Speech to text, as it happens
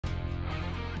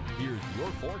Here's your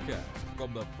forecast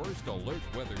from the First Alert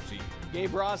Weather Team.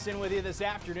 Gabe Rawson with you this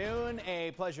afternoon.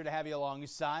 A pleasure to have you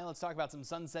alongside. Let's talk about some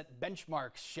sunset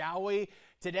benchmarks, shall we?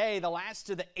 Today, the last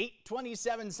of the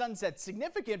 8:27 sunsets.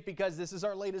 Significant because this is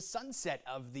our latest sunset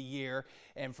of the year.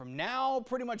 And from now,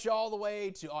 pretty much all the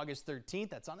way to August 13th,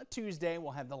 that's on a Tuesday,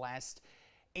 we'll have the last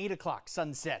 8 o'clock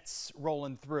sunsets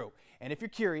rolling through. And if you're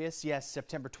curious, yes,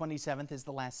 September 27th is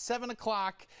the last 7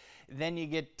 o'clock. Then you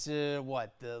get to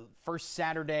the first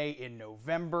Saturday in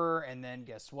November. And then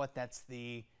guess what? That's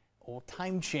the old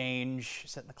time change,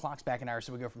 setting the clocks back an hour.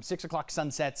 So we go from 6 o'clock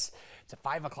sunsets to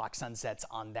 5 o'clock sunsets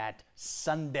on that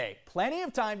Sunday. Plenty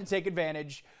of time to take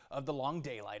advantage of the long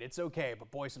daylight. It's okay, but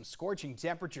boy, some scorching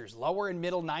temperatures. Lower and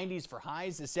middle 90s for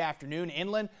highs this afternoon.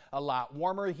 Inland, a lot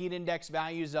warmer. Heat index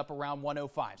values up around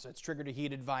 105, so it's triggered a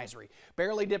heat advisory.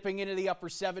 Barely dipping into the upper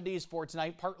 70s for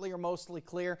tonight. Partly or mostly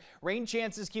clear. Rain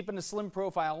chances keeping a slim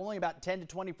profile, only about 10 to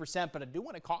 20%, but I do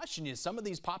want to caution you, some of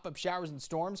these pop-up showers and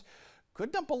storms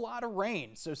could dump a lot of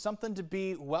rain, so something to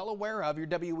be well aware of. Your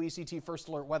WECT First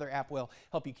Alert Weather app will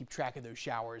help you keep track of those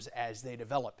showers as they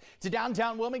develop. To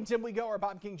downtown Wilmington we go. Our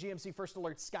Bob King GMC First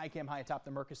Alert Skycam high atop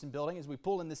the Murchison building as we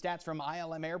pull in the stats from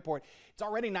ILM Airport. It's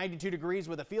already 92 degrees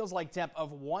with a feels like temp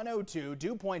of 102.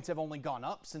 Dew points have only gone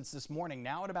up since this morning,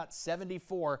 now at about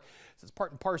 74. So it's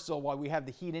part and parcel why we have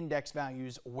the heat index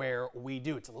values where we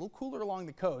do. It's a little cooler along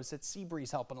the coast. That sea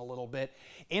breeze helping a little bit.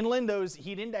 Inland, those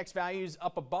heat index values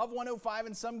up above 105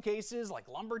 in some cases, like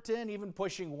Lumberton, even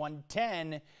pushing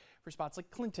 110 for spots like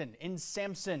Clinton in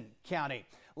Sampson County.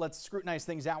 Let's scrutinize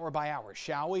things hour by hour,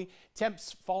 shall we?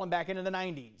 Temps falling back into the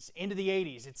 90s, into the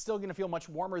 80s. It's still going to feel much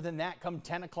warmer than that come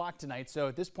 10 o'clock tonight. So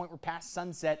at this point, we're past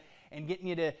sunset and getting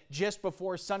you to just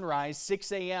before sunrise,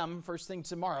 6 a.m. first thing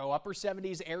tomorrow. Upper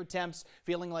 70s, air temps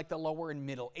feeling like the lower and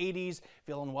middle 80s,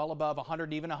 feeling well above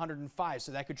 100, even 105.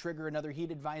 So that could trigger another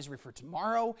heat advisory for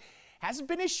tomorrow. Hasn't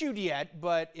been issued yet,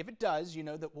 but if it does, you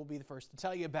know that we'll be the first to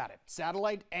tell you about it.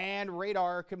 Satellite and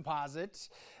radar composite,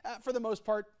 for the most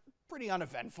part, pretty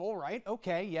uneventful, right?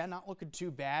 Okay, yeah, not looking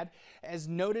too bad. As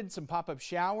noted, some pop-up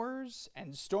showers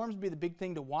and storms will be the big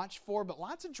thing to watch for, but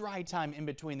lots of dry time in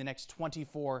between the next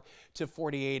 24 to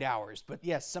 48 hours. But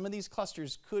yes, some of these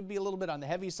clusters could be a little bit on the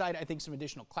heavy side. I think some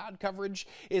additional cloud coverage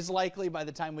is likely by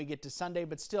the time we get to Sunday,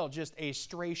 but still just a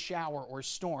stray shower or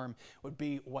storm would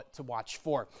be what to watch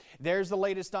for. There's the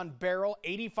latest on Beryl,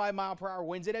 85-mile-per-hour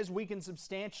winds. It has weakened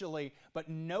substantially, but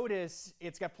notice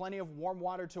it's got plenty of warm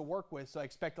water to work with, so I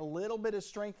expect a little bit of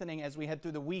strengthening as we head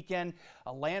through the weekend.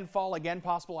 A landfall again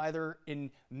possible either in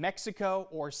Mexico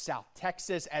or South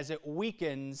Texas as it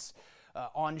weakens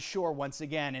onshore once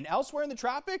again. And elsewhere in the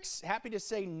tropics, happy to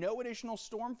say no additional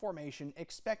storm formation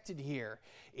expected here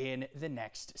in the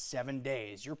next 7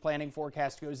 days. Your planning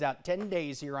forecast goes out 10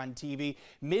 days here on TV.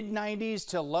 Mid-90s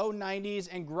to low 90s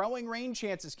and growing rain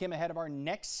chances came ahead of our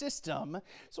next system.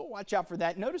 So watch out for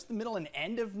that. Notice the middle and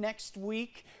end of next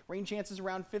week. Rain chances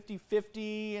around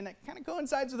 50-50, and that kind of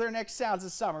coincides with our next sounds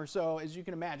of summer. So as you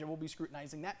can imagine, we'll be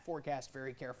scrutinizing that forecast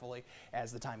very carefully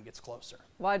as the time gets closer.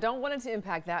 Well, I don't want it to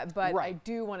impact that, but right. I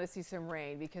do want to see some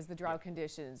rain because the drought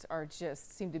conditions are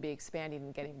just seem to be expanding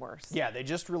and getting worse. Yeah, they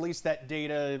just released that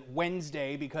data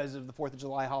Wednesday because of the 4th of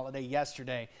July holiday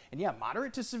yesterday. And yeah,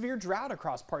 moderate to severe drought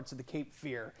across parts of the Cape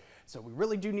Fear. So we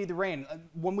really do need the rain.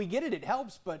 When we get it, it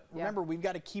helps. But remember, we've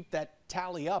got to keep that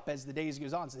tally up as the days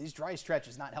goes on. So these dry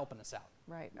stretches not helping us out.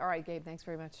 Right. All right, Gabe, thanks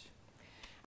very much.